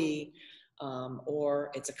employee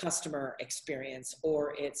or it's a customer experience,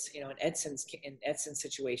 or it's, you know, in Edson's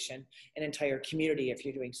situation, an entire community. If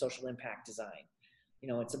you're doing social impact design, you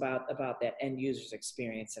know, it's about that end user's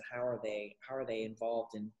experience, and how are they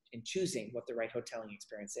involved in choosing what the right hoteling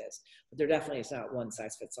experience is. But there definitely is not one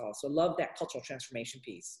size fits all. So love that cultural transformation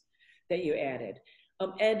piece that you added.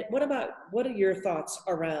 Ed, what are your thoughts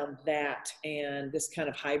around that and this kind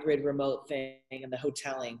of hybrid remote thing and the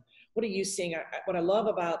hoteling? What are you seeing? What I love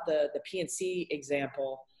about the PNC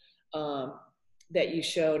example that you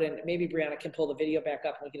showed, and maybe Brianna can pull the video back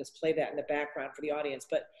up and we can just play that in the background for the audience.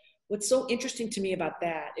 But what's so interesting to me about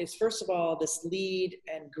that is, first of all, this LEED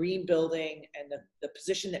and green building and the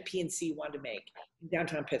position that PNC wanted to make in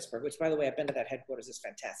downtown Pittsburgh, which, by the way, I've been to that headquarters, is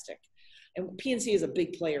fantastic. And PNC is a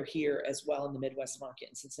big player here as well in the Midwest market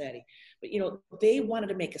in Cincinnati. But, you know, they wanted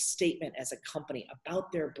to make a statement as a company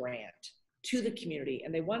about their brand to the community,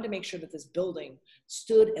 and they wanted to make sure that this building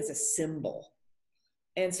stood as a symbol.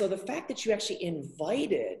 And so the fact that you actually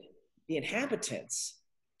invited the inhabitants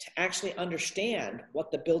to actually understand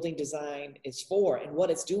what the building design is for and what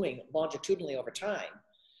it's doing longitudinally over time,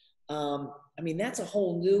 I mean, that's a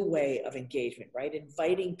whole new way of engagement, right?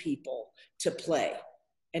 Inviting people to play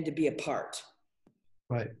and to be a part.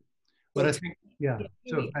 Right. But I think, yeah,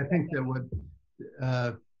 so I think that what,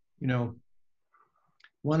 you know,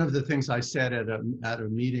 one of the things I said at a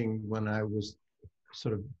meeting when I was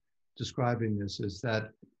sort of describing this is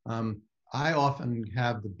that I often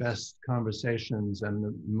have the best conversations and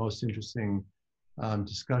the most interesting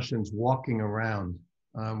discussions walking around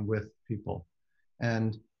with people.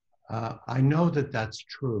 And I know that that's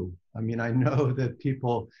true. I mean, I know that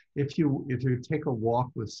people, if you take a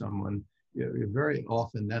walk with someone, very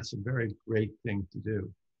often that's a very great thing to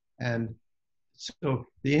do. And so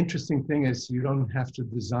the interesting thing is you don't have to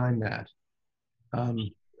design that.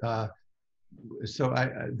 So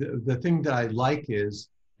the thing that I like is,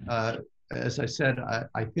 as I said,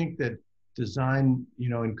 I think that design, you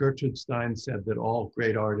know, and Gertrude Stein said that all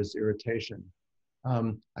great art is irritation.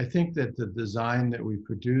 I think that the design that we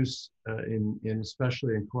produce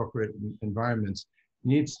especially in corporate environments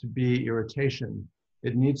needs to be irritation.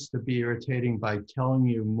 It needs to be irritating by telling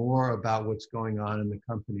you more about what's going on in the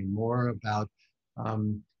company, more about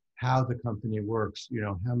how the company works, you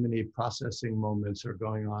know, how many processing moments are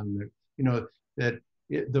going on, you know, that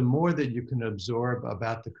the more that you can absorb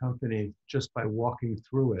about the company just by walking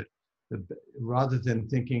through it, rather than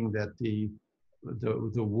thinking that the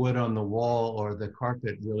wood on the wall or the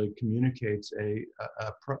carpet really communicates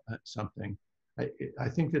something. I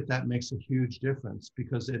think that makes a huge difference,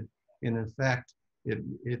 because in effect,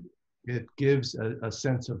 it gives a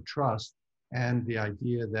sense of trust, and the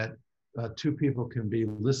idea that two people can be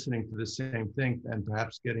listening to the same thing and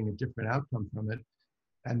perhaps getting a different outcome from it.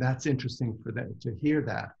 And that's interesting for them to hear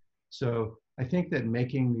that. So I think that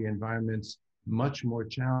making the environments much more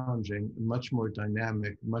challenging, much more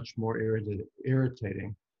dynamic, much more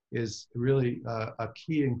irritating is really a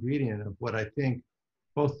key ingredient of what I think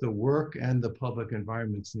both the work and the public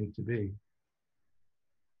environments need to be.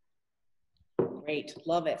 Great,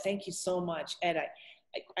 love it. Thank you so much, Ed.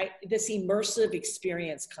 This immersive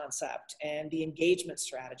experience concept and the engagement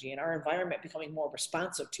strategy and our environment becoming more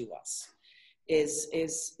responsive to us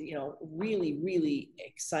is really, really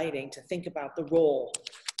exciting to think about the role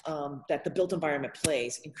that the built environment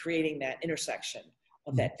plays in creating that intersection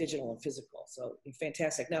of that digital and physical. So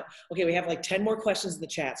fantastic. Now, okay, we have like 10 more questions in the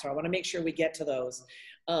chat, so I want to make sure we get to those.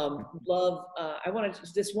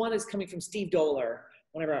 This one is coming from Steve Doler,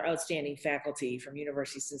 one of our outstanding faculty from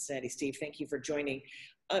University of Cincinnati. Steve, thank you for joining.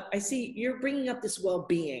 I see you're bringing up this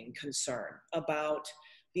well-being concern about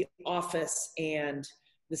the office and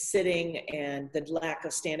the sitting and the lack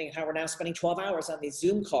of standing, and how we're now spending 12 hours on these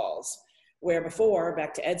Zoom calls, where before,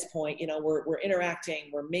 back to Ed's point, we're interacting,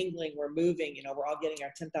 we're mingling, we're moving, we're all getting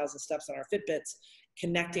our 10,000 steps on our Fitbits,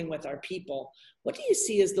 connecting with our people. What do you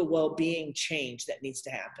see as the well-being change that needs to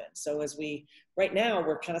happen? So right now,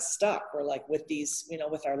 we're kind of stuck. We're like with these,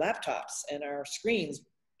 with our laptops and our screens.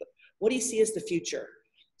 What do you see as the future?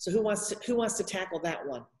 So who wants to tackle that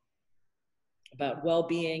one about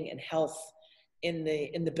well-being and health in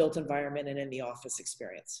the built environment and in the office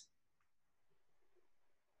experience?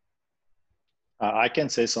 I can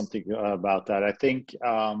say something about that. I think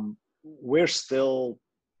we're still,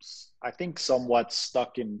 somewhat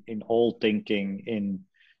stuck in old thinking in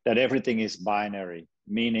that everything is binary,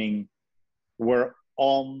 meaning we're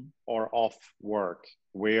on or off work.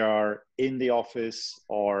 We are in the office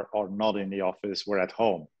or not in the office. We're at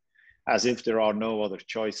home, as if there are no other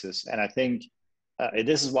choices. And I think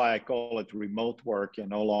this is why I call it remote work and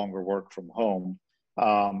no longer work from home.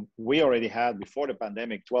 We already had, before the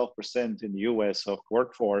pandemic, 12% in the US of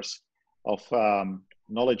workforce of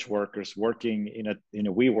knowledge workers working in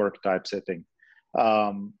a WeWork type setting.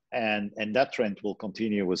 And that trend will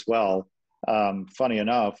continue as well. Funny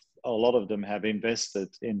enough, a lot of them have invested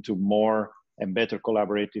into more and better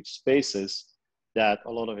collaborative spaces that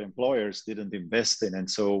a lot of employers didn't invest in. And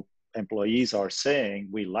so employees are saying,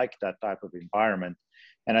 we like that type of environment.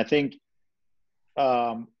 And I think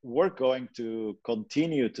we're going to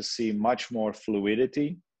continue to see much more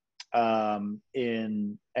fluidity and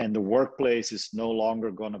the workplace is no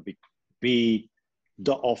longer going to be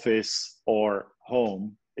the office or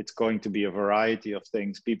home. It's going to be a variety of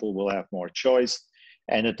things. People will have more choice,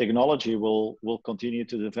 and the technology will continue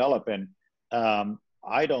to develop. And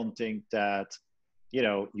I don't think that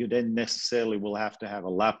you then necessarily will have to have a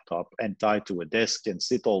laptop and tie to a desk and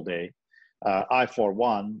sit all day. I, for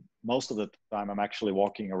one, most of the time I'm actually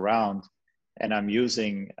walking around and I'm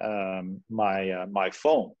using my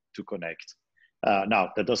phone to connect. Now,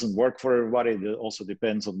 that doesn't work for everybody. It also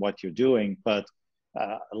depends on what you're doing. But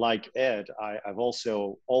like Ed, I've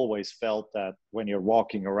also always felt that when you're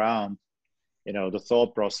walking around, the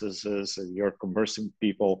thought processes and you're conversing with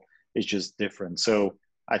people is just different. So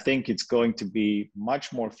I think it's going to be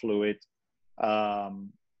much more fluid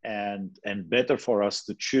and better for us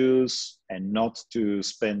to choose and not to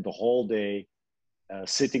spend the whole day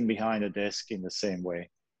sitting behind a desk in the same way.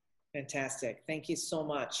 Fantastic. Thank you so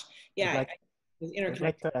much. Yeah, I'd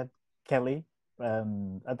like to add, Kelly,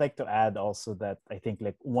 I'd like to add also that I think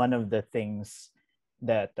like one of the things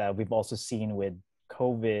that we've also seen with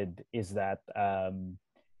COVID is that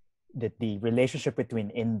that the relationship between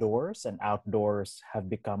indoors and outdoors have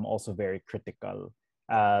become also very critical.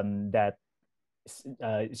 That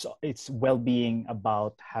it's well-being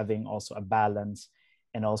about having also a balance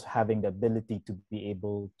and also having the ability to be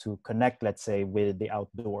able to connect, let's say, with the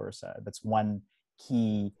outdoors. That's one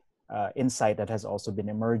key insight that has also been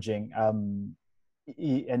emerging.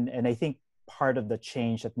 And I think part of the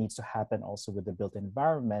change that needs to happen also with the built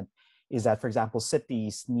environment is that, for example,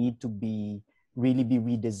 cities need to really be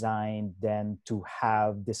redesigned then to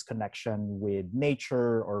have this connection with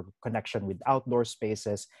nature or connection with outdoor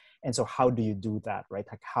spaces. And so how do you do that, right?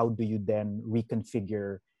 Like how do you then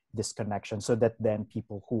reconfigure this connection so that then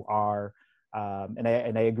people who are, and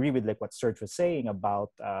I agree with like what Serge was saying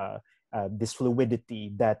about this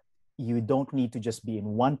fluidity, that you don't need to just be in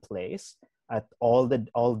one place at all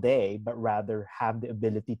day, but rather have the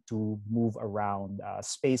ability to move around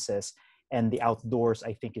spaces. And the outdoors,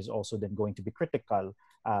 I think, is also then going to be critical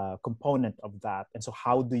component of that. And so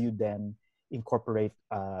how do you then incorporate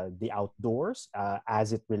the outdoors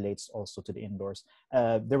as it relates also to the indoors.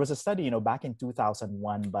 There was a study, back in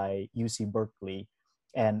 2001 by UC Berkeley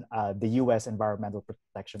and the U.S. Environmental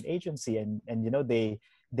Protection Agency, and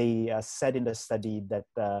they said in the study that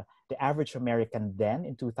the average American then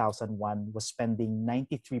in 2001 was spending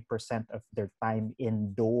 93% of their time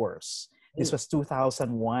indoors. This was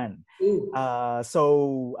 2001.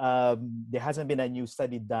 So there hasn't been a new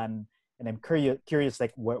study done, and I'm curious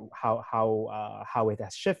like how it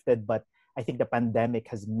has shifted. But I think the pandemic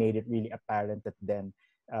has made it really apparent that then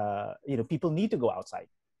people need to go outside.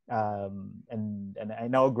 And I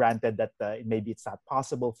know, granted, that maybe it's not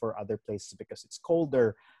possible for other places because it's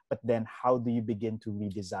colder, but then how do you begin to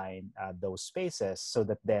redesign those spaces so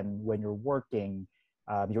that then when you're working,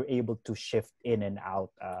 you're able to shift in and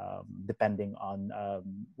out depending on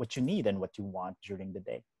what you need and what you want during the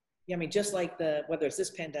day? Yeah, I mean, just like whether it's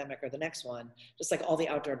this pandemic or the next one, just like all the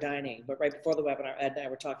outdoor dining, but right before the webinar, Ed and I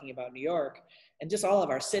were talking about New York and just all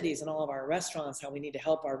of our cities and all of our restaurants, how we need to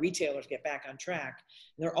help our retailers get back on track.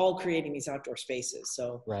 And they're all creating these outdoor spaces.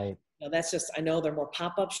 So right. That's just, I know they're more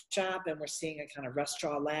pop-up shop, and we're seeing a kind of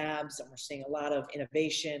restaurant labs, and we're seeing a lot of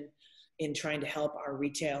innovation in trying to help our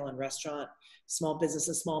retail and restaurant, small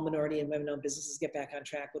businesses, small minority and women-owned businesses get back on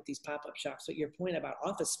track with these pop-up shops. So your point about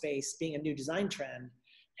office space being a new design trend,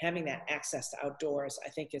 having that access to outdoors, I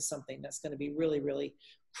think is something that's going to be really, really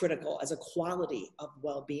critical as a quality of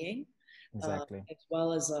well-being, exactly, as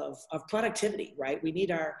well as of productivity, right? We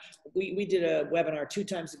need we did a webinar 2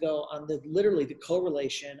 times ago on literally the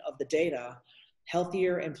correlation of the data.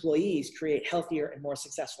 Healthier employees create healthier and more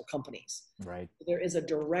successful companies. Right. There is a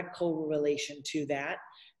direct correlation to that.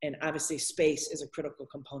 And obviously space is a critical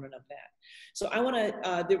component of that. So I want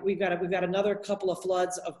to, we've got another couple of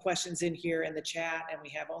floods of questions in here in the chat, and we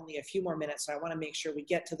have only a few more minutes. So I want to make sure we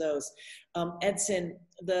get to those. Edson,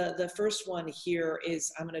 the first one here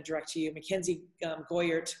is, I'm going to direct to you. Mackenzie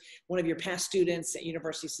Goyert, one of your past students at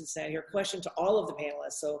University of Cincinnati. Your question to all of the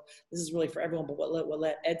panelists. So this is really for everyone, but we'll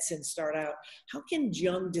let Edson start out. How can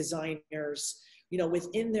young designers,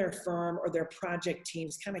 within their firm or their project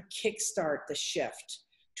teams kind of kickstart the shift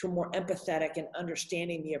to a more empathetic and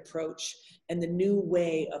understanding the approach and the new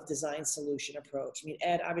way of design solution approach? I mean,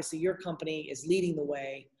 Ed, obviously your company is leading the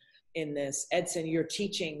way in this. Edson, you're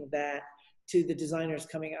teaching that to the designers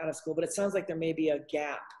coming out of school, but it sounds like there may be a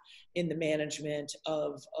gap in the management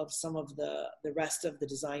of some of the rest of the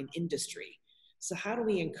design industry. So how do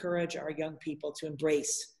we encourage our young people to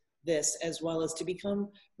embrace this, as well as to become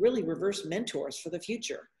really reverse mentors for the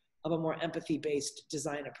future of a more empathy-based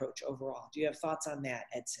design approach overall? Do you have thoughts on that,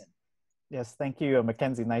 Edson? Yes, thank you,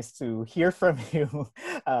 Mackenzie. Nice to hear from you.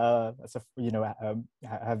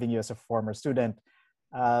 Having you as a former student,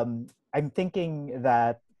 I'm thinking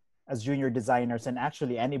that as junior designers, and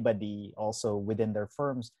actually anybody also within their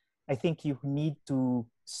firms, I think you need to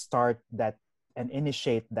start that and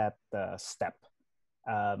initiate that step.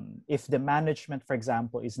 If the management, for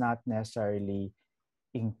example, is not necessarily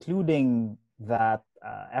including that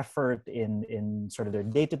effort in sort of their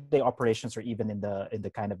day-to-day operations, or even in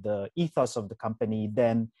the kind of the ethos of the company,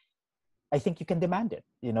 then I think you can demand it,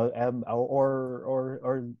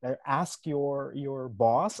 or ask your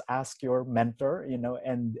boss, ask your mentor,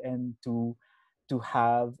 and to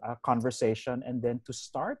have a conversation, and then to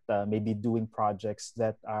start maybe doing projects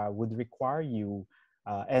that would require you,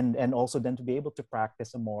 and also then to be able to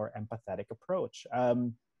practice a more empathetic approach.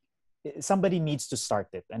 Somebody needs to start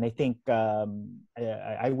it, and I think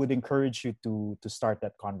I would encourage you to start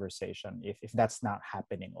that conversation if that's not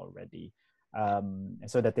happening already,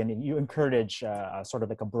 so that then you encourage sort of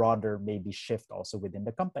like a broader maybe shift also within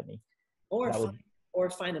the company, or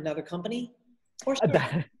find another company, or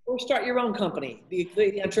start your own company, the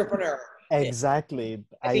entrepreneur. Exactly.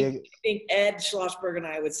 I think Ed Schlossberg and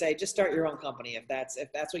I would say, just start your own company. If that's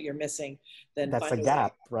what you're missing, then that's a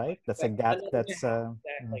gap, right? That's a gap. That's exactly.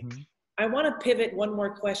 Mm-hmm. I want to pivot one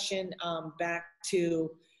more question back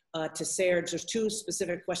to Serge. There's 2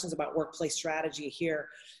 specific questions about workplace strategy here.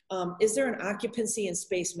 Is there an occupancy and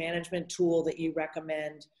space management tool that you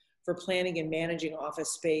recommend for planning and managing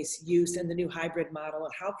office space use in the new hybrid model?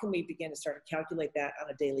 And how can we begin to start to calculate that on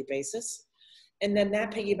a daily basis? And then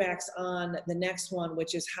that piggybacks on the next one,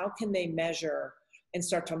 which is how can they measure and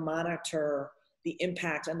start to monitor the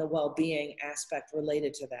impact and the well-being aspect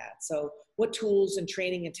related to that? So what tools and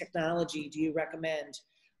training and technology do you recommend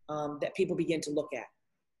that people begin to look at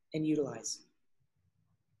and utilize?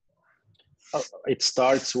 It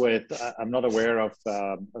starts with, I'm not aware of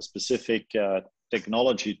a specific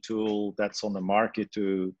technology tool that's on the market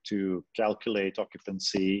to calculate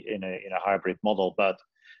occupancy in a hybrid model. But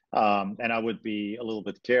and I would be a little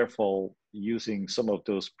bit careful using some of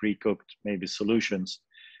those pre-cooked maybe solutions.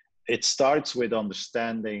 It starts with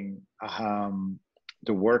understanding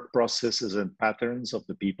the work processes and patterns of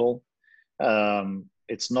the people.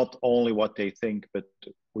 It's not only what they think, but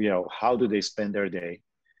how do they spend their day,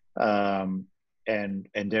 and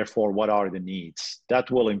therefore what are the needs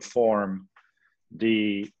that will inform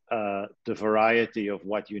the variety of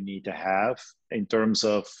what you need to have in terms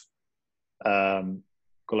of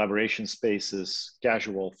collaboration spaces,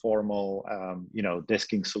 casual, formal,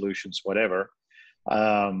 desking solutions, whatever.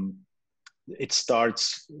 It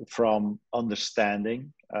starts from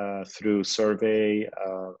understanding through survey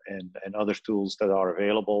and other tools that are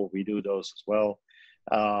available. We do those as well.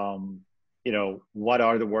 What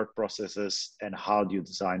are the work processes and how do you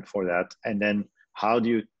design for that? And then how do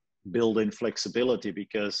you build in flexibility?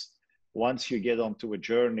 Because once you get onto a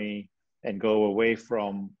journey and go away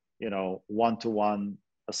from, one-to-one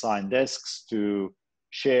assigned desks to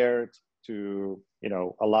shared, to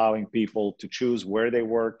allowing people to choose where they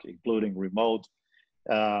work, including remote,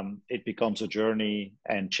 it becomes a journey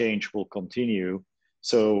and change will continue.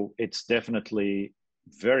 So it's definitely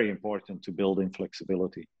very important to build in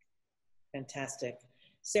flexibility. Fantastic.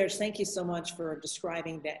 Serge, thank you so much for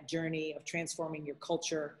describing that journey of transforming your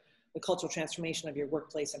culture, the cultural transformation of your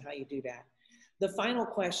workplace and how you do that. The final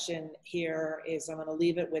question here is, I'm going to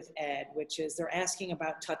leave it with Ed, which is they're asking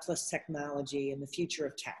about touchless technology and the future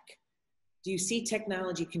of tech. Do you see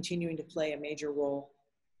technology continuing to play a major role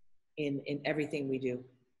in everything we do?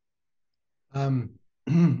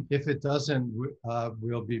 If it doesn't,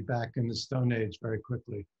 we'll be back in the Stone Age very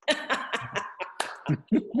quickly.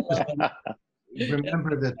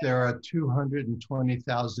 Remember that there are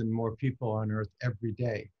 220,000 more people on Earth every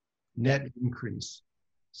day, net increase.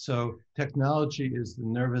 So technology is the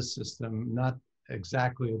nervous system, not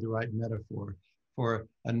exactly the right metaphor for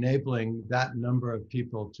enabling that number of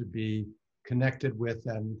people to be connected with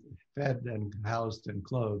and fed and housed and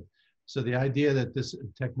clothed. So the idea that this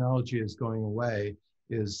technology is going away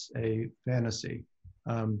is a fantasy.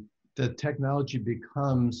 The technology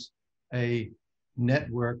becomes a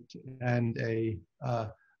networked and a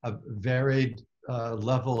varied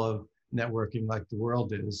level of networking, like the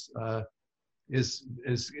world is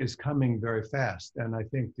coming very fast. And I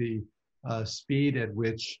think the speed at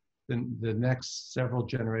which the next several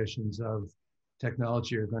generations of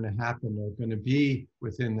technology are going to happen are going to be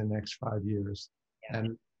within the next 5 years. Yeah.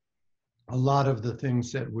 And a lot of the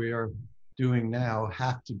things that we are doing now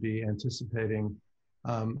have to be anticipating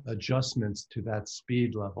adjustments to that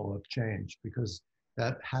speed level of change, because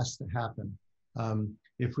that has to happen.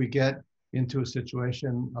 If we get into a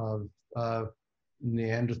situation of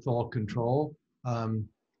Neanderthal control,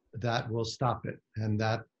 that will stop it, and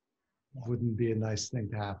that wouldn't be a nice thing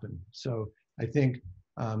to happen. So I think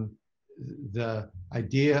the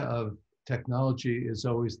idea of technology is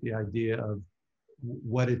always the idea of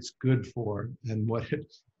what it's good for, and what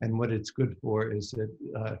it's good for is it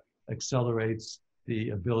accelerates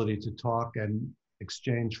the ability to talk and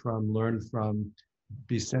exchange from, learn from,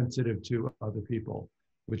 be sensitive to other people,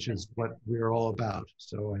 which is what we're all about.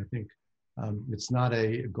 So I think it's not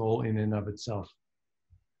a goal in and of itself.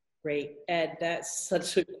 Great. Ed, that's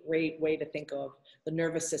such a great way to think of the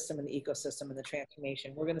nervous system and the ecosystem and the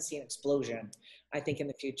transformation. We're going to see an explosion, I think, in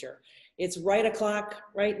the future. It's right o'clock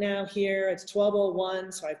right now here. It's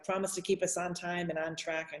 12:01, so I promised to keep us on time and on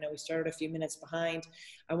track. I know we started a few minutes behind.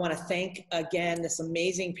 I want to thank again this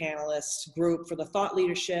amazing panelist group for the thought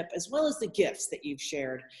leadership, as well as the gifts that you've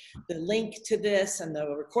shared. The link to this and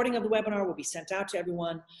the recording of the webinar will be sent out to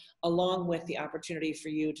everyone, along with the opportunity for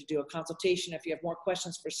you to do a consultation. If you have more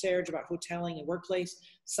questions for Serge about hoteling and workplace,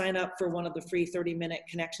 sign up for one of the free 30-minute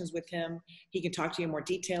connections with him. He can talk to you in more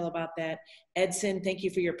detail about that. Edson, thank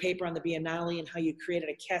you for your paper on the Biennale and how you created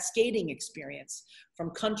a cascading experience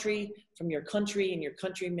from your country and your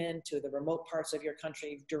countrymen to the remote parts of your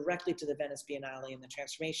country, directly to the Venice Biennale and the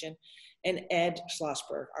transformation. And Ed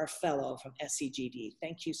Schlossberg, our fellow from SCGD,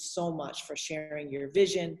 thank you so much for sharing your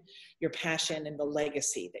vision, your passion, and the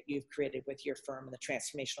legacy that you've created with your firm and the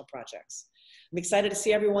transformational projects. I'm excited to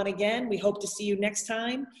see everyone again. We hope to see you next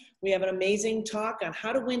time. We have an amazing talk on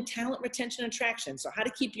how to win talent, retention, and attraction. So how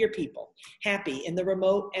to keep your people happy in the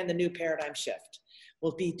remote and the new paradigm shift.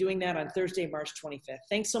 We'll be doing that on Thursday, March 25th.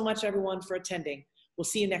 Thanks so much, everyone, for attending. We'll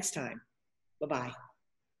see you next time. Bye-bye.